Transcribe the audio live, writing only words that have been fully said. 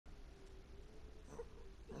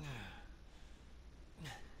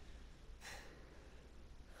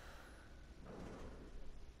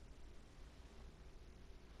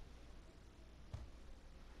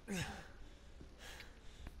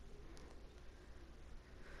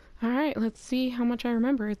Alright, let's see how much I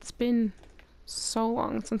remember. It's been so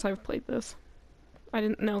long since I've played this. I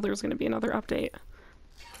didn't know there was going to be another update.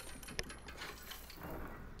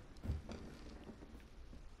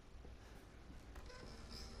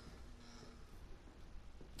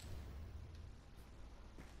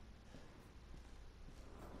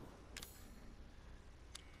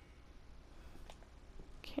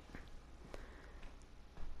 Okay.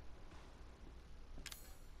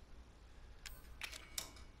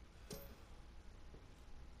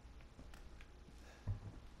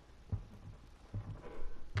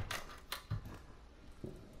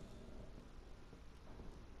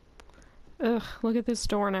 Ugh, look at this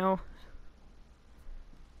door now.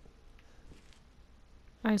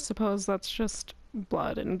 I suppose that's just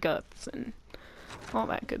blood and guts and all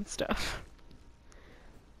that good stuff.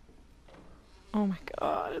 Oh my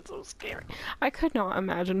god, it's so scary. I could not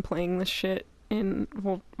imagine playing this shit in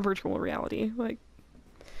virtual reality. Like,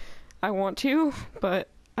 I want to, but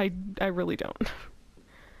I really don't.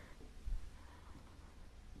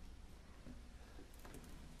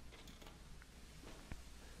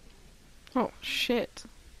 Oh, shit.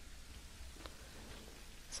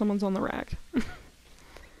 Someone's on the rack.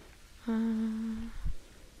 I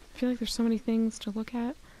feel like there's so many things to look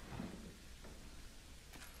at.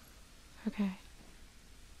 Okay.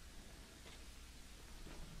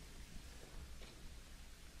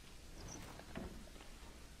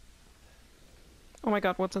 Oh my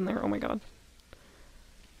god, what's in there? Oh my god.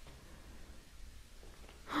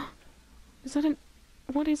 Is that an...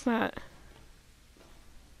 What is that?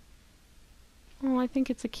 Oh, I think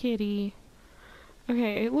it's a kitty.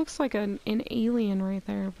 Okay, it looks like an alien right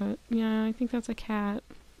there, but yeah, I think that's a cat.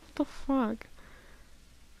 What the fuck?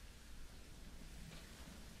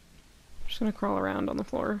 I'm just gonna crawl around on the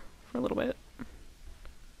floor for a little bit.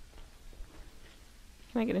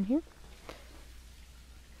 Can I get in here?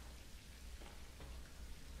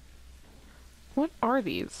 What are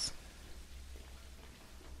these?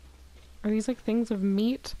 Are these like things of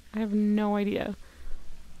meat? I have no idea.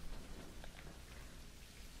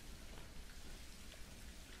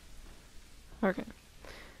 Okay.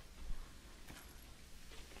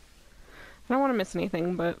 I don't want to miss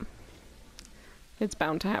anything, but it's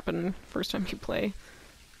bound to happen first time you play.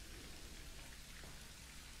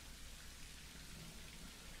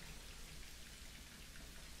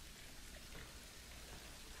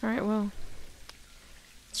 Alright, well.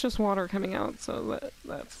 It's just water coming out, so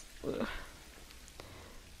that's... Ugh.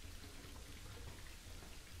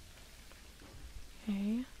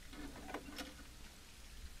 Okay.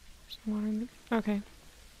 There's water in the... Okay.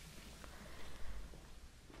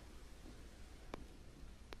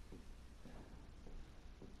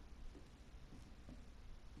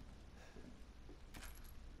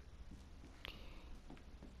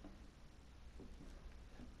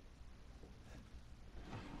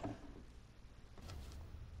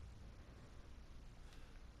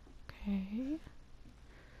 Okay.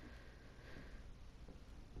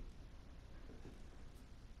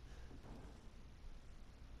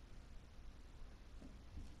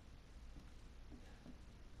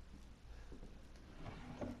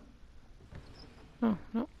 Oh,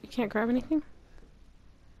 no, you can't grab anything?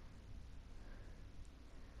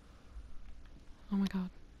 Oh my god.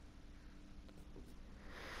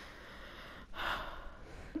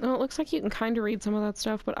 Well, it looks like you can kind of read some of that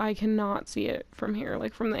stuff, but I cannot see it from here,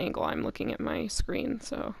 like from the angle I'm looking at my screen,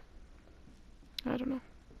 so... I don't know.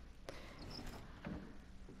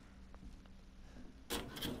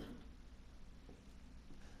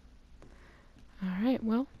 Alright,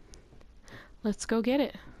 well, let's go get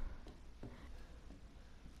it.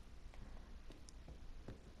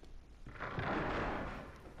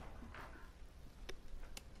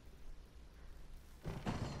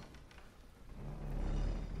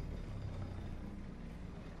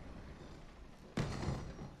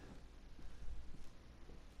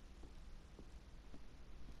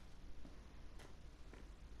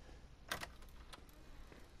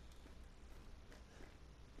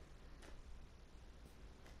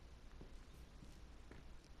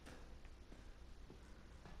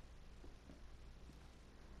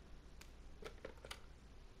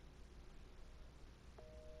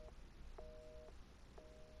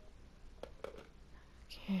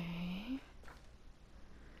 Okay.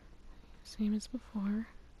 Same as before.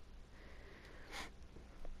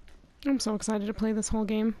 I'm so excited to play this whole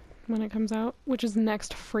game when it comes out, which is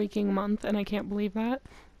next freaking month, and I can't believe that.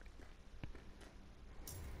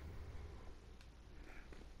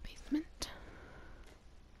 Basement.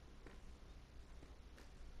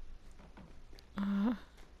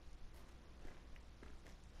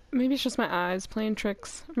 Maybe it's just my eyes playing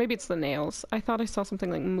tricks. Maybe it's the nails. I thought I saw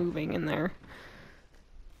something like moving in there.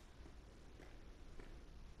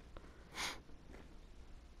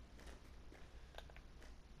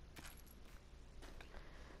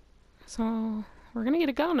 So, we're gonna get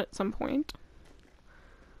a gun at some point.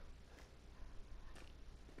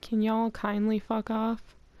 Can y'all kindly fuck off?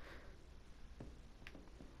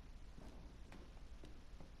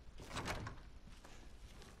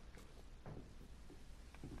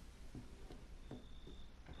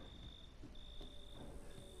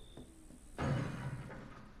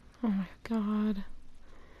 Oh my god.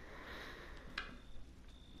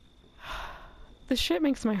 This shit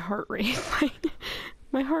makes my heart race. Like,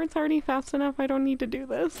 my heart's already fast enough, I don't need to do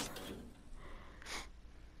this.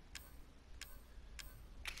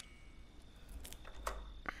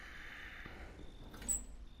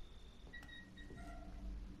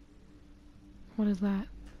 What is that?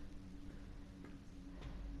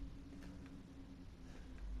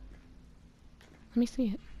 Let me see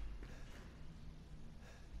it.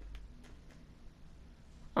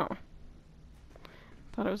 Oh.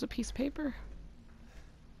 Thought it was a piece of paper.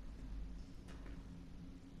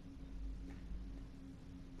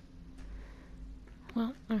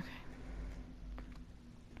 Well, okay.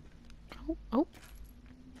 Oh, oh.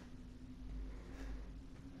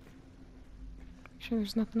 Make sure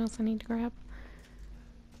there's nothing else I need to grab.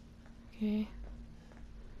 Okay.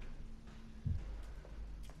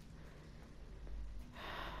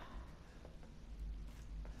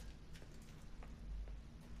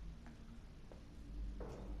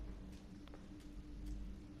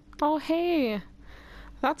 Oh, hey!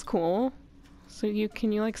 That's cool. So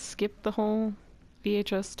can you like skip the whole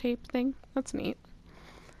VHS tape thing? That's neat.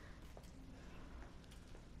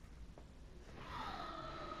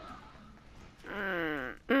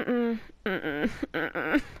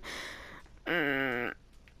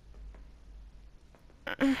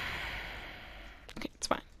 Okay, it's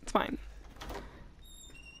fine. It's fine.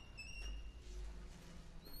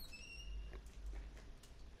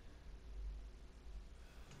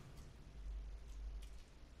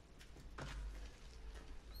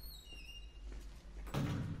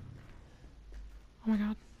 Oh my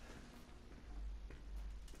god.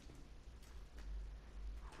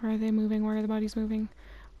 Where are they moving? Where are the bodies moving?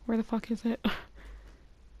 Where the fuck is it? Okay.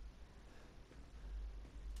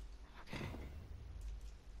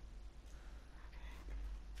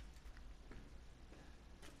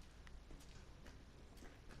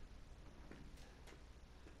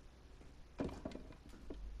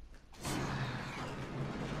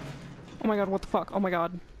 Oh my god, what the fuck? Oh my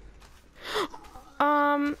god.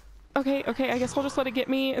 Okay, okay, I guess I'll just let it get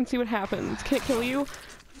me and see what happens. Can it kill you?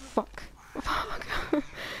 Fuck. Fuck.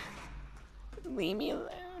 Leave me alone.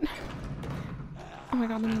 Oh my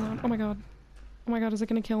god, leave me alone. Oh my god. Oh my god, is it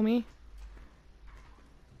gonna kill me?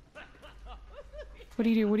 What do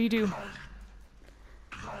you do? What do you do?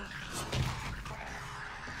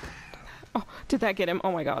 Oh, did that get him?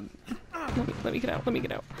 Oh my god. Let me get out. Let me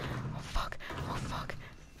get out. Oh fuck. Oh fuck.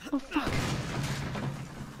 Oh fuck.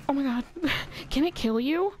 Oh my god. Can it kill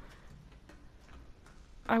you?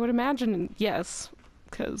 I would imagine yes,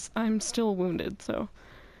 because I'm still wounded, so.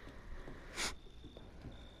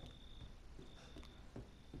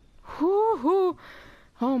 Whoo-hoo!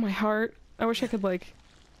 Oh, my heart. I wish I could, like...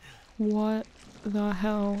 What the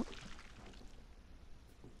hell?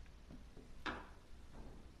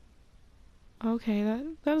 Okay, that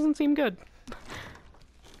doesn't seem good.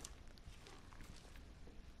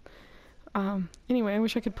 Anyway, I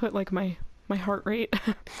wish I could put, like, my heart rate.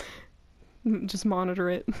 Just monitor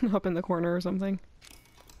it up in the corner or something.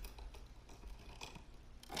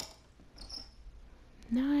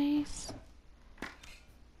 Nice.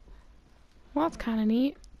 Well, that's kind of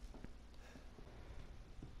neat.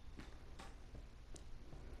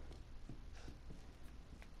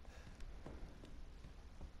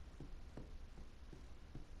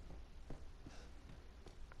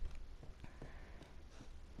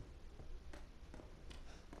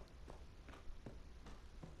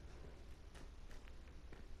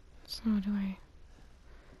 So do I...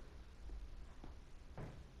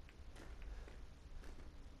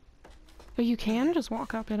 Oh, you can just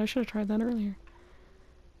walk up it. I should have tried that earlier.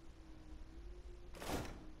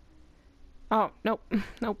 Oh, nope.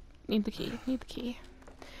 Nope. Need the key. Need the key.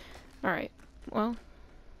 Alright. Well,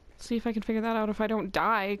 see if I can figure that out if I don't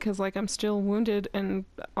die, because, like, I'm still wounded and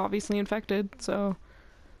obviously infected, so...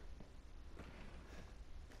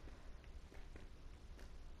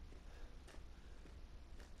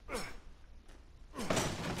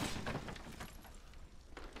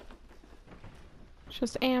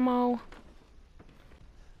 Just ammo.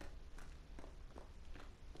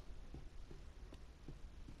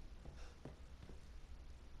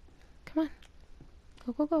 Come on.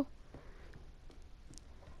 Go, go, go.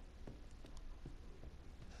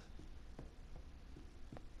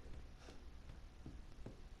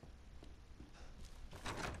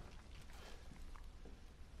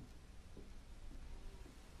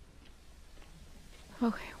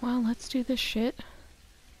 Okay, well, let's do this shit.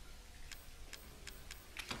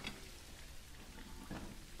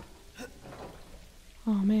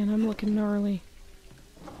 Oh man, I'm looking gnarly.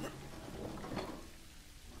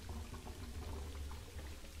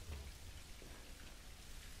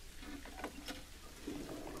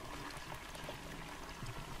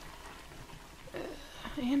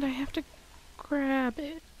 And I have to grab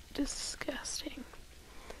it. Disgusting.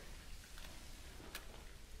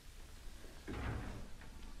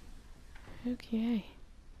 Okay.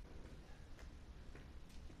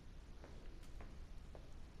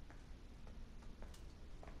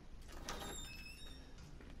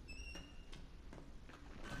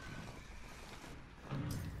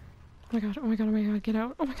 Oh my god, oh my god, oh my god, get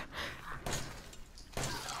out. Oh my god.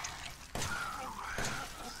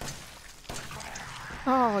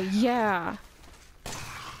 Oh, yeah.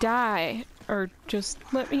 Die. Or just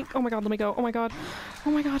let me. Oh my god, let me go. Oh my god.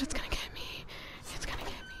 Oh my god, it's gonna get me. It's gonna get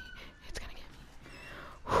me. It's gonna get me.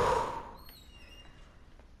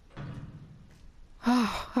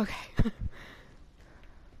 Oh, okay.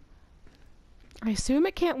 I assume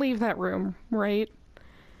it can't leave that room, right?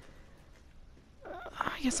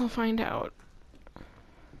 I guess I'll find out.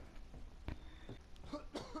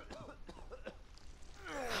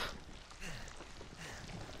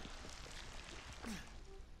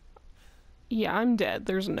 Yeah, I'm dead.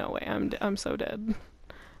 There's no way. I'm so dead.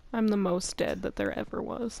 I'm the most dead that there ever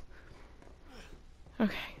was.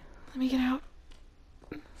 Okay, let me get out.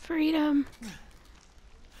 Freedom.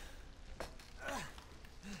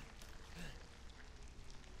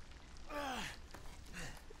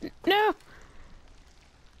 No.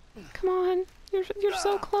 Come on. You're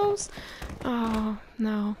so close. Oh,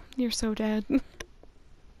 no. You're so dead.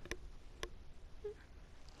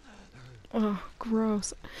 Oh,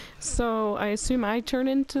 gross. So, I assume I turn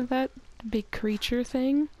into that big creature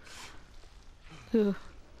thing? Ugh.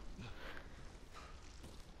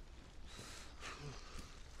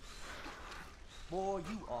 Boy,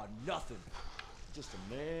 you are nothing. Just a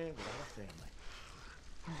man without a family.